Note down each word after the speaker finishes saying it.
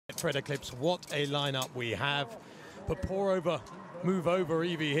Betfred Eclipse. What a lineup we have. But move over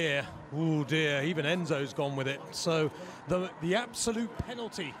Evie here. Oh dear, even Enzo's gone with it. So the absolute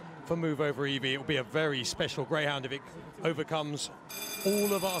penalty for move over Evie, it will be a very special greyhound if it overcomes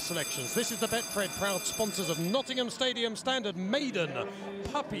all of our selections. This is the Betfred, proud sponsors of Nottingham Stadium Standard Maiden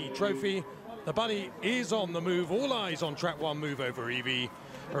Puppy Trophy. The bunny is on the move. All eyes on track one, move over Evie.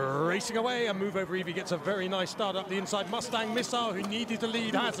 Racing away, and move over Evie gets a very nice start up the inside. Mustang Missile, who needed to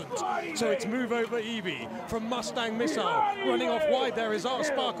lead, hasn't. So it's move over Evie from Mustang Missile. Running off wide there is our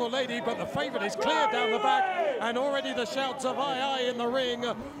Sparkle Lady, but the favourite is clear down the back, and already the shouts of aye aye in the ring.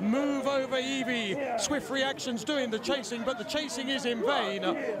 Move over Evie. Swift Reaction's doing the chasing, but the chasing is in vain.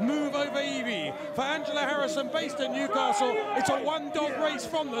 Move over Evie for Angela Harrison, based in Newcastle. It's a one-dog race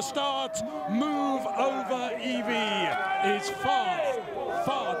from the start. Move over Evie is far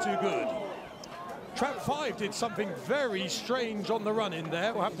too good. Trap 5 did something very strange on the run in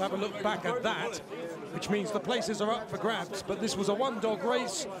there. We'll have to have a look back at that, which means the places are up for grabs. But this was a one-dog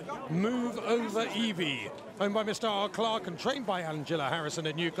race. Move over Evie, owned by Mr. R. Clark and trained by Angela Harrison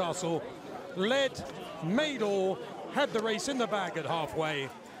at Newcastle. Led, made all, had the race in the bag at halfway.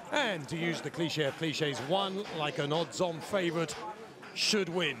 And to use the cliche of cliches, won like an odds-on favourite should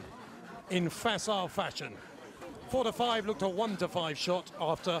win in facile fashion. 4 to 5 looked a 1 to 5 shot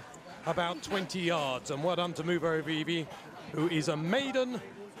after about 20 yards. And well done to move over Evie, who is a maiden,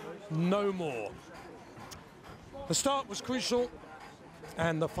 no more. The start was crucial,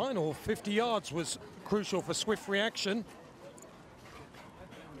 and the final 50 yards was crucial for Swift Reaction.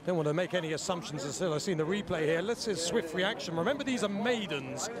 Don't want to make any assumptions until I've seen the replay here. Let's say Swift Reaction. Remember, these are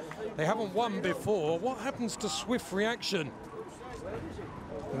maidens. They haven't won before. What happens to Swift Reaction?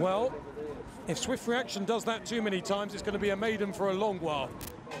 Well, if Swift Reaction does that too many times, it's going to be a maiden for a long while,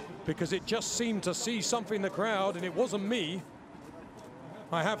 because it just seemed to see something in the crowd, and it wasn't me.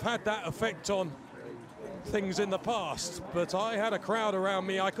 I have had that effect on things in the past, but I had a crowd around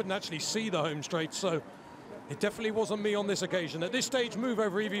me. I couldn't actually see the home straight, so it definitely wasn't me on this occasion. At this stage, move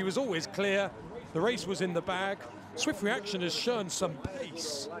over Evie was always clear. The race was in the bag. Swift Reaction has shown some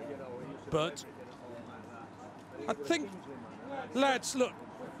pace, but I think, lads, look,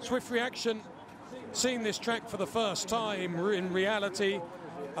 Swift Reaction, seeing this track for the first time in reality,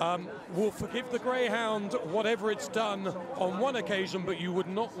 will forgive the greyhound whatever it's done on one occasion, but you would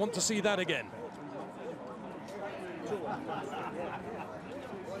not want to see that again.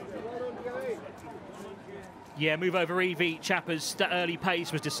 Yeah, move over Evie. Chapper's early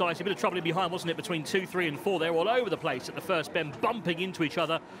pace was decisive. A bit of trouble in behind, wasn't it, between 2, 3 and 4. They were all over the place at the first bend, bumping into each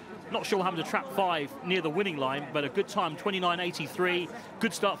other. Not sure what happened to Trap 5 near the winning line, but a good time, 29.83.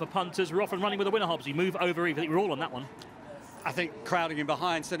 Good start for punters. We're off and running with a winner, Hobbsy. Move over Evie. I think we're all on that one. I think crowding in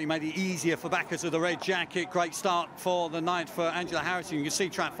behind certainly made it easier for backers of the red jacket. Great start for the night for Angela Harrison. You can see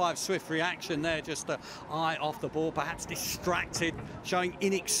Trap 5 Swift Reaction there, just an eye off the ball, perhaps distracted, showing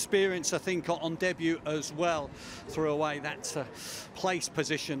inexperience, I think, on debut as well. Threw away that place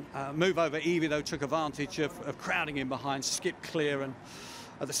position. Move over Evie, though, took advantage of crowding in behind, skipped clear, and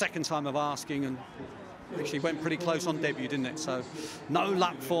at the second time of asking, and actually went pretty close on debut, didn't it? So no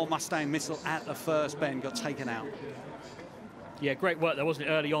luck for Mustang Missile at the first bend, got taken out. Yeah, great work there, wasn't it,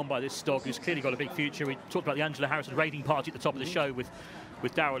 early on by this dog, who's clearly got a big future. We talked about the Angela Harrison raiding party at the top of the show with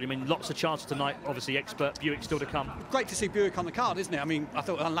Darryl. I mean, lots of chances tonight. Obviously, expert Buick still to come. Great to see Buick on the card, isn't it? I mean, I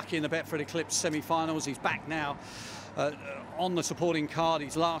thought unlucky in the Betfred Eclipse semi-finals. He's back now on the supporting card.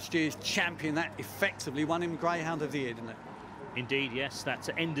 He's last year's champion. That effectively won him Greyhound of the Year, didn't it? Indeed, yes. That's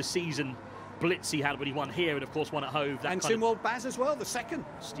an end-of-season blitz he had when he won here, and of course won at Hove. And Simworld Baz as well, the second.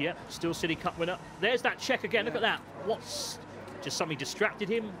 Yeah, still City Cup winner. There's that check again. Look at that. What's just something distracted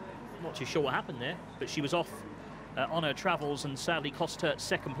him? Not too sure what happened there, but she was off on her travels and sadly cost her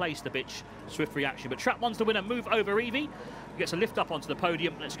second place, the bitch, Swift Reaction. But Trap 1's the winner. Move over Evie. Gets a lift up onto the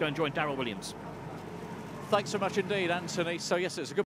podium. Let's go and join Darryl Williams. Thanks so much indeed, Anthony. So yes, it's a good